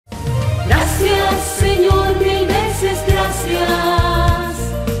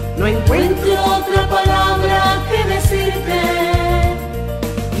encuentro otra palabra que decirte.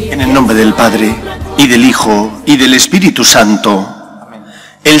 En el nombre del Padre, y del Hijo, y del Espíritu Santo. Amén.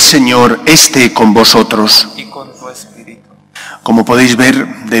 El Señor esté con vosotros. Y con tu espíritu. Como podéis ver,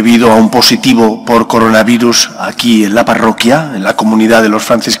 debido a un positivo por coronavirus aquí en la parroquia, en la comunidad de los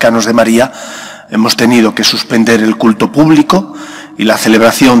franciscanos de María, hemos tenido que suspender el culto público y la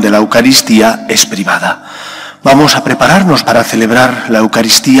celebración de la Eucaristía es privada. Vamos a prepararnos para celebrar la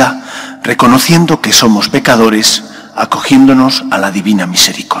Eucaristía reconociendo que somos pecadores, acogiéndonos a la divina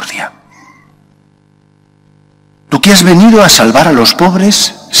misericordia. Tú que has venido a salvar a los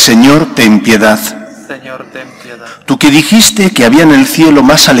pobres, Señor, ten piedad. Señor, ten piedad. Tú que dijiste que había en el cielo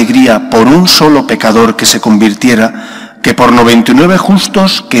más alegría por un solo pecador que se convirtiera que por 99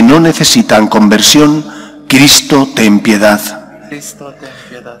 justos que no necesitan conversión, Cristo, ten piedad. Cristo, ten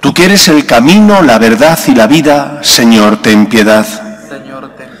piedad. Tú que eres el camino, la verdad y la vida, Señor, ten piedad.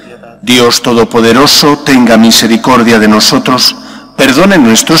 Señor, ten piedad. Dios Todopoderoso, tenga misericordia de nosotros, perdone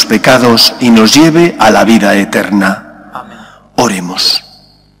nuestros pecados y nos lleve a la vida eterna. Amén. Oremos.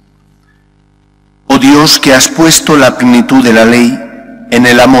 Oh Dios, que has puesto la plenitud de la ley en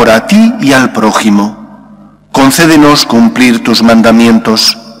el amor a ti y al prójimo, concédenos cumplir tus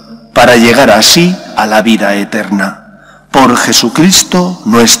mandamientos para llegar así a la vida eterna. Por Jesucristo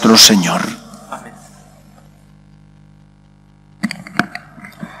nuestro Señor. Amén.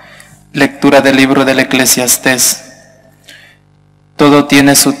 Lectura del libro del Eclesiastés. Todo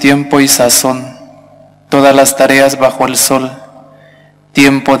tiene su tiempo y sazón, todas las tareas bajo el sol.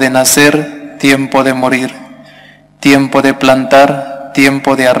 Tiempo de nacer, tiempo de morir, tiempo de plantar,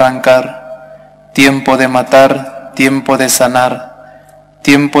 tiempo de arrancar, tiempo de matar, tiempo de sanar,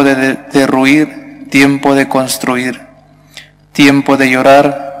 tiempo de derruir, tiempo de construir, tiempo de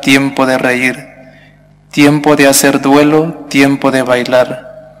llorar, tiempo de reír, tiempo de hacer duelo, tiempo de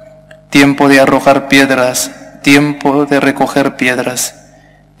bailar, tiempo de arrojar piedras, tiempo de recoger piedras,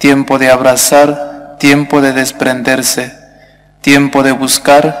 tiempo de abrazar, tiempo de desprenderse, tiempo de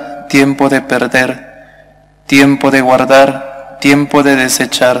buscar, tiempo de perder, tiempo de guardar, tiempo de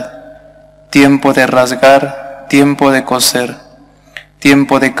desechar, tiempo de rasgar, tiempo de coser,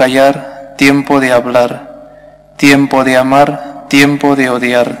 tiempo de callar, tiempo de hablar, tiempo de amar, tiempo de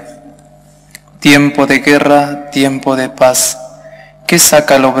odiar, tiempo de guerra, tiempo de paz. ¿Qué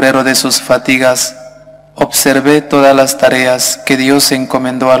saca el obrero de sus fatigas? Observé todas las tareas que Dios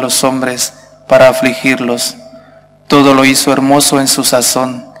encomendó a los hombres para afligirlos. Todo lo hizo hermoso en su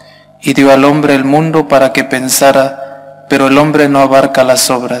sazón, y dio al hombre el mundo para que pensara, pero el hombre no abarca las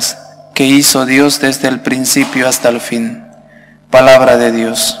obras que hizo Dios desde el principio hasta el fin. Palabra de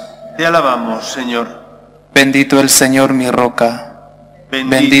Dios. Te alabamos, Señor. Bendito el Señor mi roca,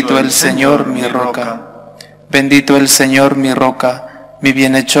 bendito el Señor mi roca, bendito el Señor mi roca, mi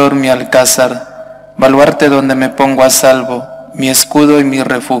bienhechor, mi alcázar, baluarte donde me pongo a salvo, mi escudo y mi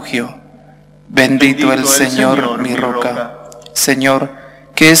refugio. Bendito el Señor mi roca. Señor,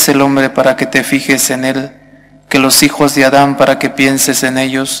 ¿qué es el hombre para que te fijes en él? Que los hijos de Adán para que pienses en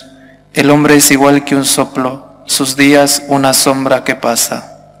ellos. El hombre es igual que un soplo, sus días una sombra que pasa.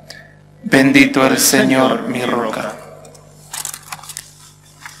 Bendito el Señor, mi roca.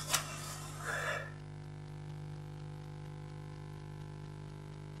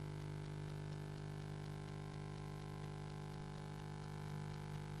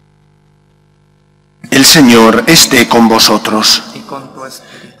 El Señor esté con vosotros. Y con tu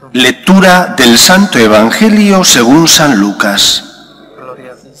espíritu. Lectura del Santo Evangelio según San Lucas.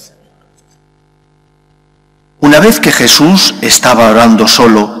 Gloria a ti. Una vez que Jesús estaba orando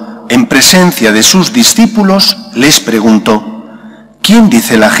solo, en presencia de sus discípulos, les preguntó: ¿quién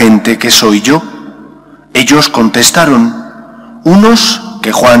dice la gente que soy yo? Ellos contestaron: unos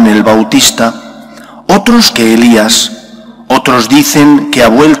que Juan el Bautista, otros que Elías, otros dicen que ha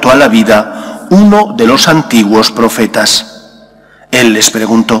vuelto a la vida uno de los antiguos profetas. Él les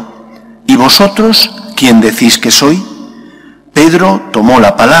preguntó: ¿y vosotros quién decís que soy? Pedro tomó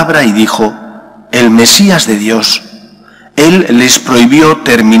la palabra y dijo: el Mesías de Dios. Él les prohibió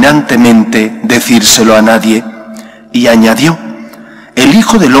terminantemente decírselo a nadie y añadió: el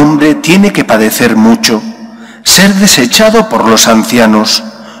Hijo del Hombre tiene que padecer mucho, ser desechado por los ancianos,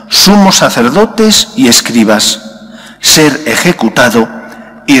 sumos sacerdotes y escribas, ser ejecutado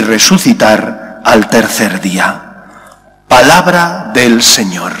y resucitar al tercer día. Palabra del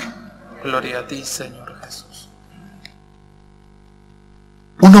Señor. Gloria a ti, Señor Jesús.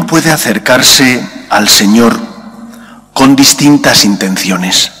 Uno puede acercarse al Señor con distintas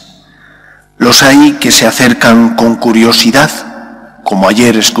intenciones. Los hay que se acercan con curiosidad, como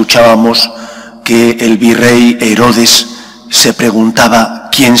ayer escuchábamos que el virrey Herodes se preguntaba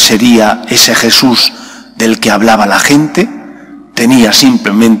quién sería ese Jesús del que hablaba la gente, tenía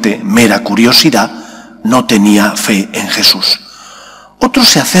simplemente mera curiosidad, no tenía fe en Jesús. Otros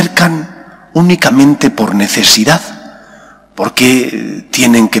se acercan únicamente por necesidad, porque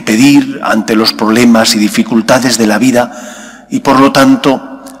tienen que pedir ante los problemas y dificultades de la vida y por lo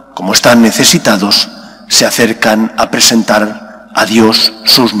tanto, como están necesitados, se acercan a presentar a Dios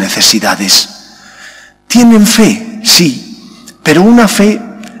sus necesidades. Tienen fe, sí, pero una fe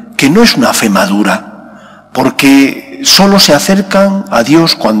que no es una fe madura, porque solo se acercan a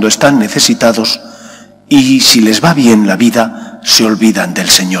Dios cuando están necesitados y si les va bien la vida, se olvidan del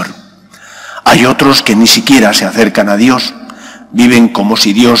Señor. Hay otros que ni siquiera se acercan a Dios, viven como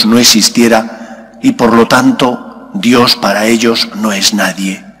si Dios no existiera y por lo tanto Dios para ellos no es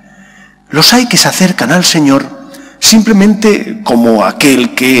nadie. Los hay que se acercan al Señor simplemente como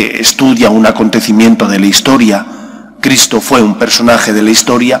aquel que estudia un acontecimiento de la historia. Cristo fue un personaje de la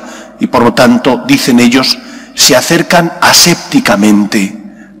historia y por lo tanto, dicen ellos, se acercan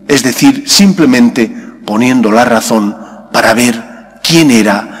asépticamente, es decir, simplemente poniendo la razón para ver quién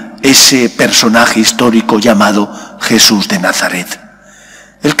era ese personaje histórico llamado Jesús de Nazaret.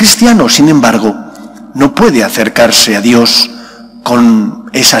 El cristiano, sin embargo, no puede acercarse a Dios con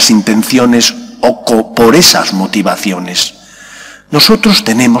esas intenciones o por esas motivaciones. Nosotros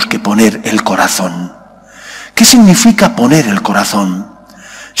tenemos que poner el corazón. ¿Qué significa poner el corazón?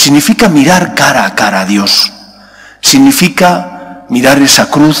 Significa mirar cara a cara a Dios. Significa mirar esa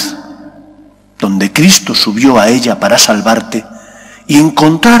cruz donde Cristo subió a ella para salvarte y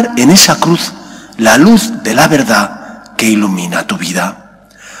encontrar en esa cruz la luz de la verdad que ilumina tu vida.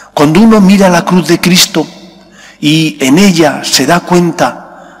 Cuando uno mira la cruz de Cristo y en ella se da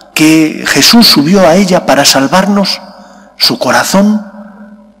cuenta que Jesús subió a ella para salvarnos, su corazón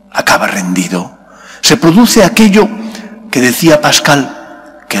acaba rendido. Se produce aquello que decía Pascal,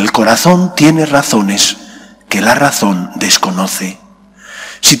 que el corazón tiene razones que la razón desconoce.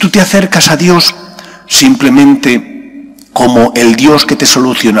 Si tú te acercas a Dios simplemente como el Dios que te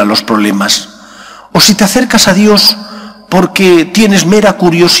soluciona los problemas, o si te acercas a Dios porque tienes mera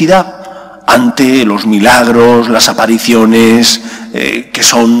curiosidad ante los milagros, las apariciones que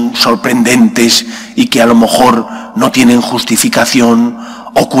son sorprendentes y que a lo mejor no tienen justificación,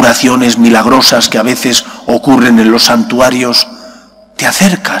 o curaciones milagrosas que a veces ocurren en los santuarios, te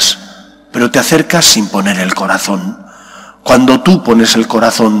acercas, pero te acercas sin poner el corazón. Cuando tú pones el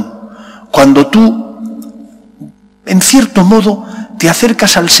corazón, cuando tú, en cierto modo, te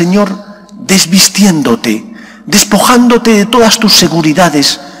acercas al Señor desvistiéndote, despojándote de todas tus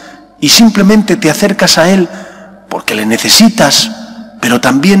seguridades y simplemente te acercas a Él porque le necesitas, pero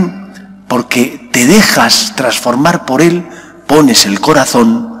también porque te dejas transformar por Él, pones el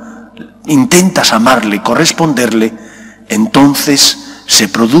corazón, intentas amarle, corresponderle, entonces se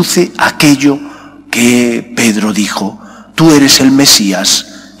produce aquello que Pedro dijo: tú eres el Mesías,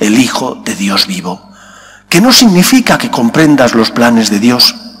 el Hijo de Dios vivo. Que no significa que comprendas los planes de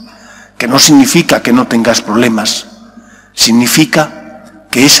Dios, que no significa que no tengas problemas, significa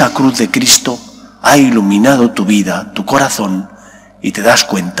que esa cruz de Cristo ha iluminado tu vida, tu corazón, y te das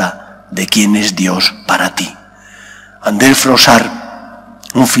cuenta de quién es Dios para ti. André Froissart,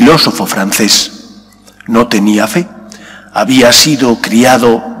 un filósofo francés, no tenía fe. Había sido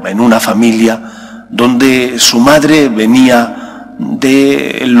criado en una familia donde su madre venía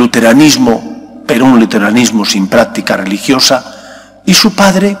del luteranismo, pero un luteranismo sin práctica religiosa, y su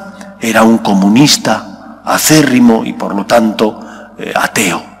padre era un comunista acérrimo y por lo tanto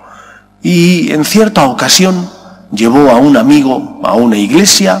ateo. Y en cierta ocasión llevó a un amigo a una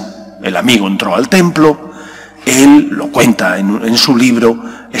iglesia, el amigo entró al templo, él lo cuenta en su libro,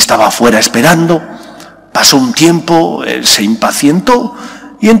 estaba afuera esperando, pasó un tiempo, él se impacientó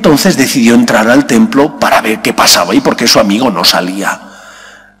y entonces decidió entrar al templo para ver qué pasaba y por qué su amigo no salía.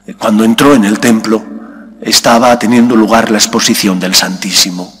 Cuando entró en el templo estaba teniendo lugar la exposición del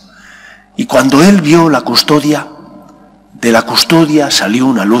Santísimo y cuando él vio la custodia, de la custodia salió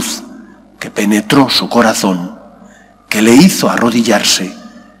una luz que penetró su corazón, que le hizo arrodillarse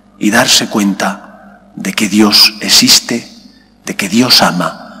y darse cuenta de que Dios existe, de que Dios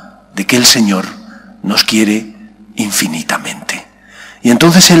ama, de que el Señor nos quiere infinitamente. Y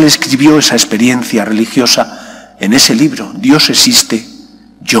entonces él escribió esa experiencia religiosa en ese libro, Dios existe,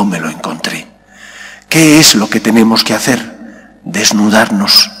 yo me lo encontré. ¿Qué es lo que tenemos que hacer?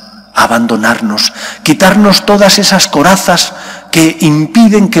 Desnudarnos, abandonarnos, quitarnos todas esas corazas que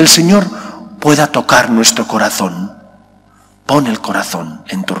impiden que el Señor pueda tocar nuestro corazón. Pon el corazón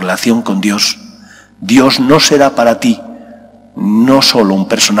en tu relación con Dios. Dios no será para ti no solo un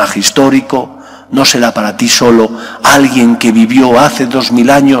personaje histórico, no será para ti solo alguien que vivió hace 2000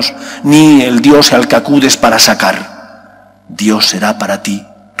 años, ni el Dios al que acudes para sacar. Dios será para ti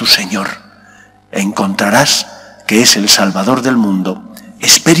tu Señor. Encontrarás que es el Salvador del mundo.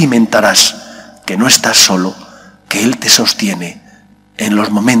 Experimentarás que no estás solo, que Él te sostiene en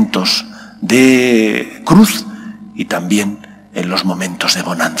los momentos de cruz y también en los momentos de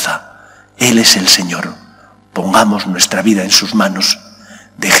bonanza. Él es el Señor. Pongamos nuestra vida en sus manos.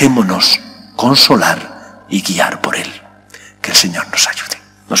 Dejémonos consolar y guiar por Él. Que el Señor nos ayude.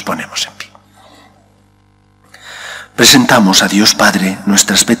 Nos ponemos en pie. Presentamos a Dios Padre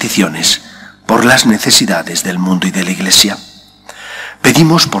nuestras peticiones por las necesidades del mundo y de la Iglesia.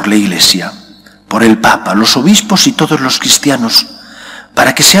 Pedimos por la Iglesia, por el Papa, los obispos y todos los cristianos,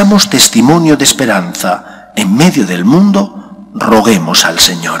 para que seamos testimonio de esperanza en medio del mundo. Roguemos al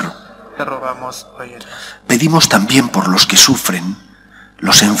Señor. Te rogamos, óyenos. Pedimos también por los que sufren,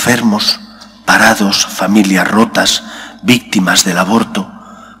 los enfermos, parados, familias rotas, víctimas del aborto.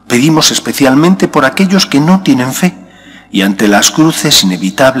 Pedimos especialmente por aquellos que no tienen fe y ante las cruces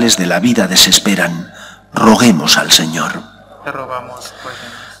inevitables de la vida desesperan. Roguemos al Señor. Te rogamos,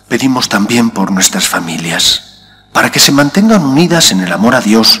 óyenos. Pedimos también por nuestras familias, para que se mantengan unidas en el amor a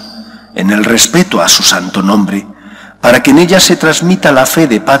Dios, en el respeto a su santo nombre, para que en ellas se transmita la fe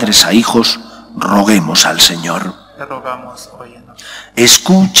de padres a hijos. Roguemos al Señor. Te rogamos, óyenos.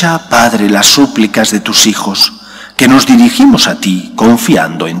 Escucha, Padre, las súplicas de tus hijos, que nos dirigimos a ti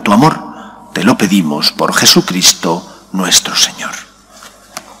confiando en tu amor. Te lo pedimos por Jesucristo nuestro Señor.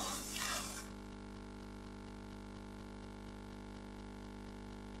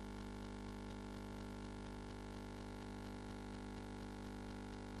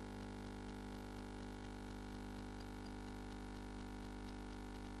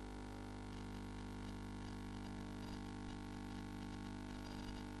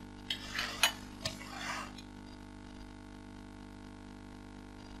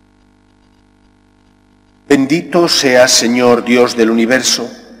 Bendito seas, Señor Dios del universo,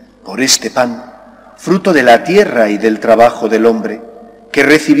 por este pan, fruto de la tierra y del trabajo del hombre, que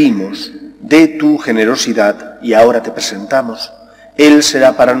recibimos de tu generosidad y ahora te presentamos. Él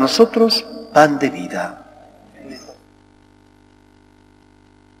será para nosotros pan de vida.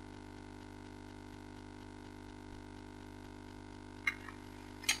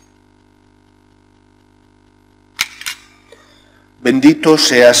 Bendito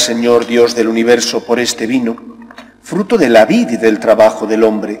seas, Señor Dios del universo, por este vino, fruto de la vid y del trabajo del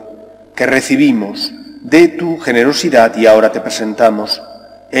hombre, que recibimos de tu generosidad y ahora te presentamos.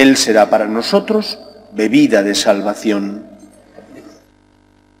 Él será para nosotros bebida de salvación.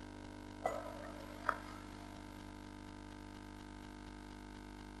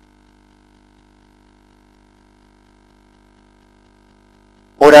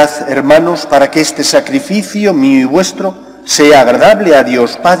 Orad, hermanos, para que este sacrificio mío y vuestro sea agradable a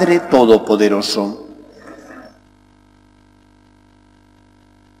Dios Padre Todopoderoso.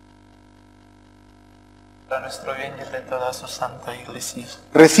 Para nuestro bien y el de toda su santa Iglesia.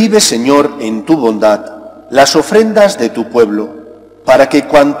 Recibe, Señor, en tu bondad, las ofrendas de tu pueblo, para que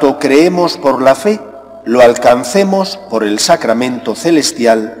cuanto creemos por la fe, lo alcancemos por el sacramento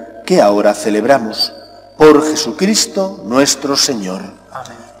celestial que ahora celebramos. Por Jesucristo nuestro Señor.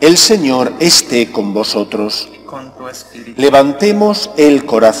 Amén. El Señor esté con vosotros. Con tu espíritu. Levantemos el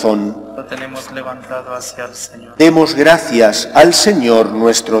corazón. Lo tenemos levantado hacia el Señor. Demos gracias al Señor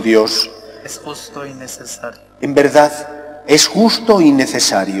nuestro Dios. Es justo y necesario. En verdad, es justo y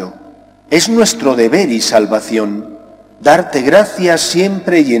necesario. Es nuestro deber y salvación darte gracias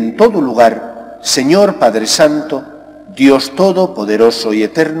siempre y en todo lugar, Señor Padre Santo, Dios Todopoderoso y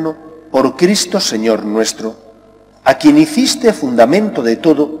Eterno, por Cristo Señor nuestro, a quien hiciste fundamento de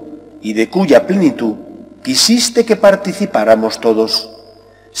todo y de cuya plenitud quisiste que participáramos todos.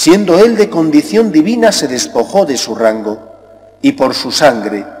 Siendo Él de condición divina, se despojó de su rango y por su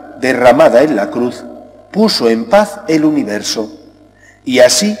sangre, derramada en la cruz, puso en paz el universo. Y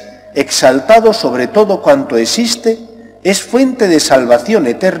así, exaltado sobre todo cuanto existe, es fuente de salvación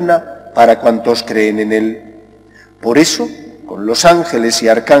eterna para cuantos creen en Él. Por eso, con los ángeles y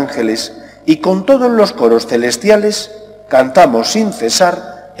arcángeles y con todos los coros celestiales, cantamos sin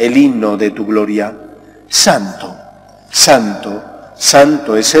cesar el himno de tu gloria. Santo, santo,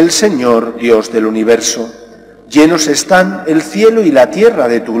 santo es el Señor, Dios del universo. Llenos están el cielo y la tierra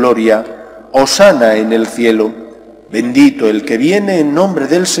de tu gloria. Hosana en el cielo. Bendito el que viene en nombre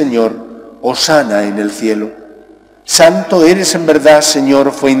del Señor. Hosana en el cielo. Santo eres en verdad,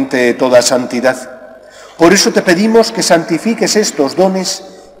 Señor, fuente de toda santidad. Por eso te pedimos que santifiques estos dones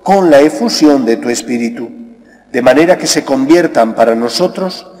con la efusión de tu Espíritu, de manera que se conviertan para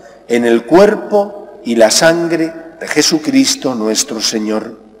nosotros en el cuerpo y la sangre de Jesucristo nuestro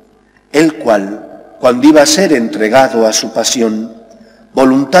Señor, el cual, cuando iba a ser entregado a su pasión,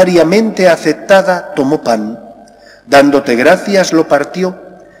 voluntariamente aceptada, tomó pan, dándote gracias lo partió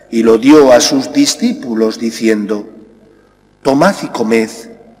y lo dio a sus discípulos, diciendo: tomad y comed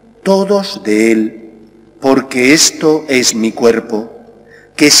todos de él, porque esto es mi cuerpo,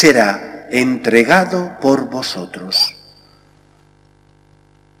 que será entregado por vosotros.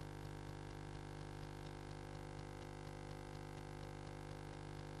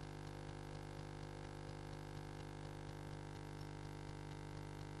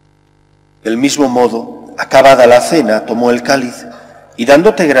 Del mismo modo, acabada la cena, tomó el cáliz y,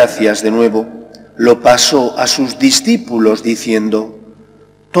 dándote gracias de nuevo, lo pasó a sus discípulos, diciendo: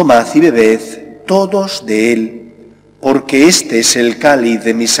 tomad y bebed todos de él, porque este es el cáliz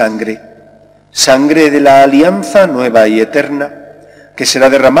de mi sangre, sangre de la alianza nueva y eterna, que será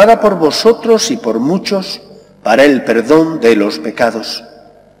derramada por vosotros y por muchos para el perdón de los pecados.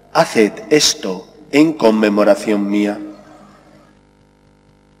 Haced esto en conmemoración mía.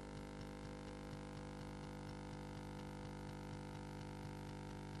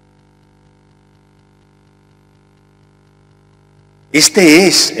 Este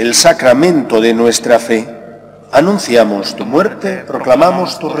es el sacramento de nuestra fe. Anunciamos tu muerte,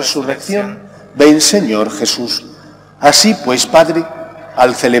 proclamamos tu resurrección. Ven, Señor Jesús. Así pues, Padre,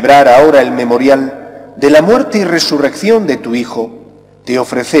 al celebrar ahora el memorial de la muerte y resurrección de tu Hijo, te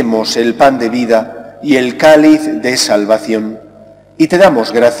ofrecemos el pan de vida y el cáliz de salvación. Y te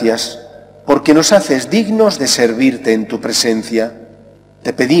damos gracias, porque nos haces dignos de servirte en tu presencia.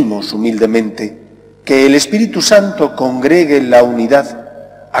 Te pedimos humildemente que el Espíritu Santo congregue en la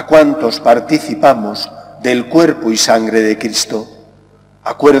unidad a cuantos participamos del cuerpo y sangre de Cristo.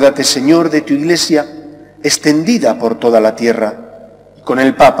 Acuérdate, Señor, de tu Iglesia, extendida por toda la tierra, y con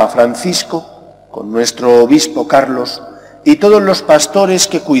el Papa Francisco, con nuestro Obispo Carlos y todos los pastores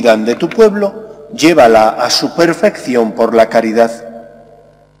que cuidan de tu pueblo, llévala a su perfección por la caridad.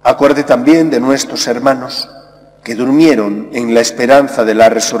 Acuérdate también de nuestros hermanos que durmieron en la esperanza de la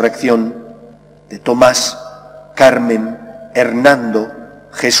resurrección, de Tomás, Carmen, Hernando,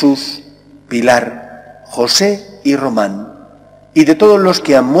 Jesús, Pilar, José y Román, y de todos los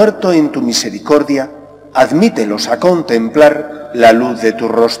que han muerto en tu misericordia, admítelos a contemplar la luz de tu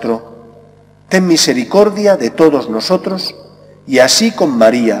rostro. Ten misericordia de todos nosotros, y así con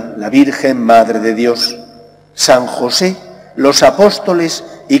María, la Virgen Madre de Dios, San José, los apóstoles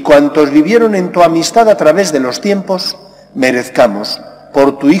y cuantos vivieron en tu amistad a través de los tiempos, merezcamos,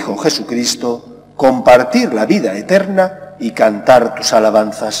 por tu Hijo Jesucristo, compartir la vida eterna y cantar tus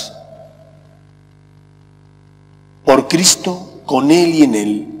alabanzas. Por Cristo, con Él y en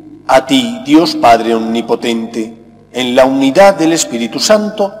Él, a ti, Dios Padre Omnipotente, en la unidad del Espíritu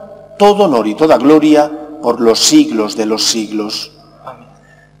Santo, todo honor y toda gloria por los siglos de los siglos. Amén.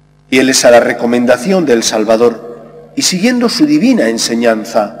 Fieles a la recomendación del Salvador y siguiendo su divina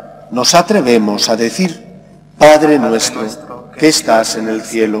enseñanza, nos atrevemos a decir: Padre nuestro, que estás en el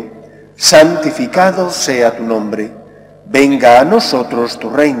cielo, santificado sea tu nombre, venga a nosotros tu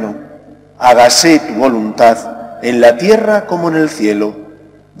reino, hágase tu voluntad en la tierra como en el cielo.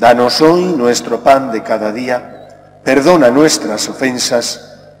 Danos hoy nuestro pan de cada día, perdona nuestras ofensas,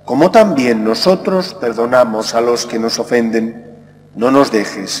 como también nosotros perdonamos a los que nos ofenden. No nos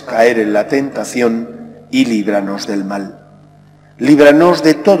dejes caer en la tentación y líbranos del mal. Líbranos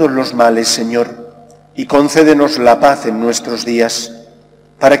de todos los males, Señor, y concédenos la paz en nuestros días,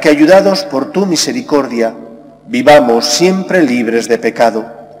 para que, ayudados por tu misericordia, vivamos siempre libres de pecado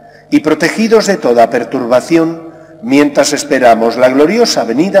y protegidos de toda perturbación, mientras esperamos la gloriosa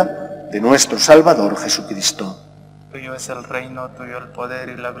venida de nuestro Salvador Jesucristo. Tuyo es el reino, tuyo el poder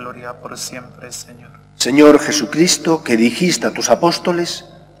y la gloria por siempre, Señor. Señor Jesucristo, que dijiste a tus apóstoles: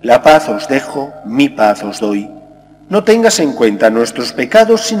 la paz os dejo, mi paz os doy. No tengas en cuenta nuestros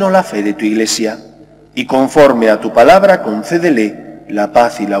pecados, sino la fe de tu Iglesia, y conforme a tu palabra concédele la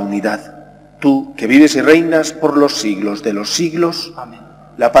paz y la unidad. Tú, que vives y reinas por los siglos de los siglos. Amén.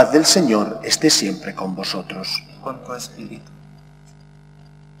 La paz del Señor esté siempre con vosotros. Con tu espíritu.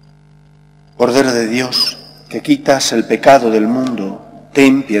 Cordero de Dios, que quitas el pecado del mundo,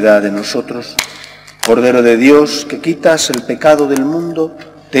 ten piedad de nosotros. Cordero de Dios, que quitas el pecado del mundo,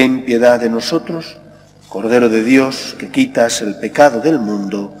 ten piedad de nosotros. Cordero de Dios, que quitas el pecado del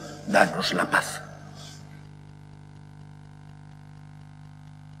mundo, danos la paz.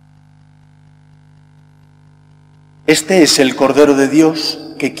 Este es el Cordero de Dios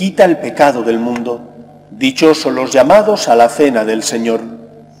que quita el pecado del mundo. Dichosos los llamados a la cena del Señor.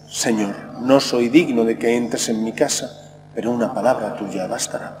 Señor, no soy digno de que entres en mi casa, pero una palabra tuya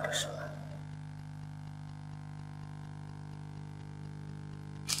bastará para sanar.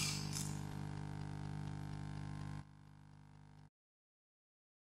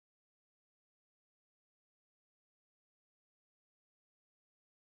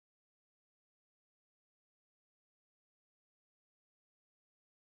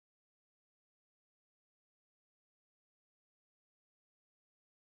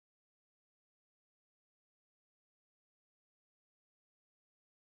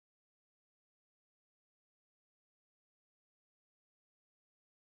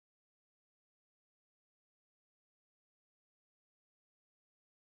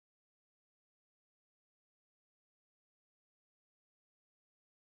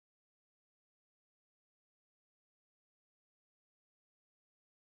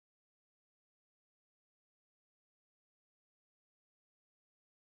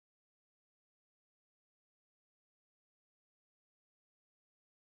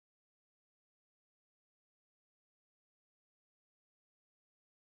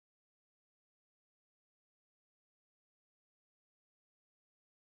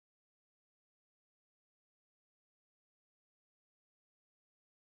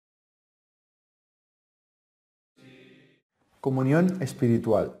 Comunión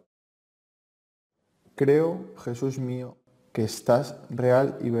espiritual. Creo, Jesús mío, que estás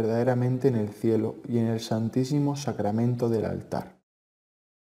real y verdaderamente en el cielo y en el santísimo sacramento del altar.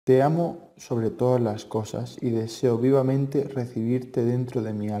 Te amo sobre todas las cosas y deseo vivamente recibirte dentro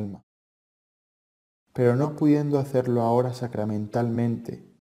de mi alma. Pero no pudiendo hacerlo ahora sacramentalmente,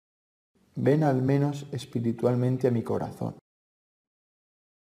 ven al menos espiritualmente a mi corazón.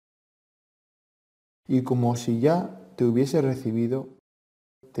 Y como si ya te hubiese recibido,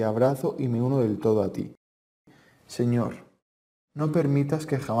 te abrazo y me uno del todo a ti. Señor, no permitas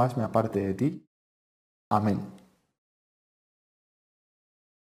que jamás me aparte de ti. Amén.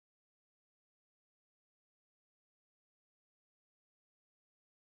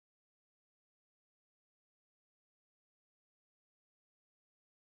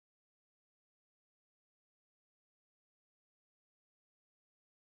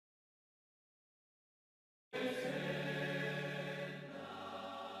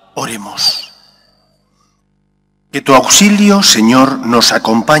 Oremos. Que tu auxilio, Señor, nos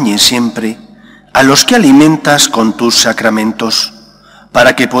acompañe siempre a los que alimentas con tus sacramentos,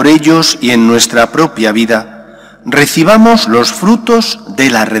 para que por ellos y en nuestra propia vida recibamos los frutos de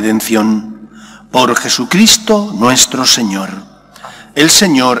la redención. Por Jesucristo nuestro Señor. El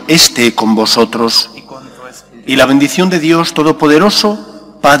Señor esté con vosotros, y la bendición de Dios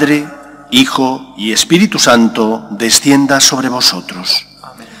Todopoderoso, Padre, Hijo y Espíritu Santo, descienda sobre vosotros.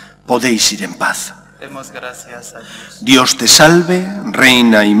 Podéis ir en paz. Demos gracias a Dios. Dios te salve,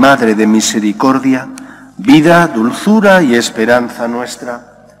 Reina y Madre de misericordia, vida, dulzura y esperanza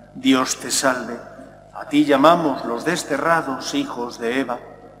nuestra. Dios te salve. A ti llamamos los desterrados hijos de Eva.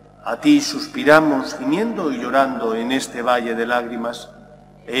 A ti suspiramos gimiendo y llorando en este valle de lágrimas.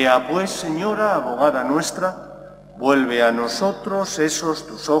 Ea pues, Señora, abogada nuestra, vuelve a nosotros esos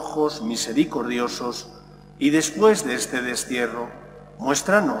tus ojos misericordiosos y después de este destierro,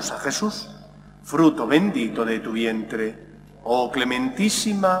 muéstranos a Jesús, fruto bendito de tu vientre, oh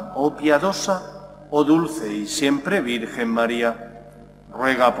clementísima, oh piadosa, oh dulce y siempre Virgen María.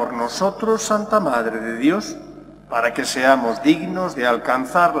 Ruega por nosotros, Santa Madre de Dios, para que seamos dignos de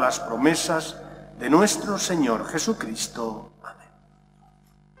alcanzar las promesas de nuestro Señor Jesucristo. Amén.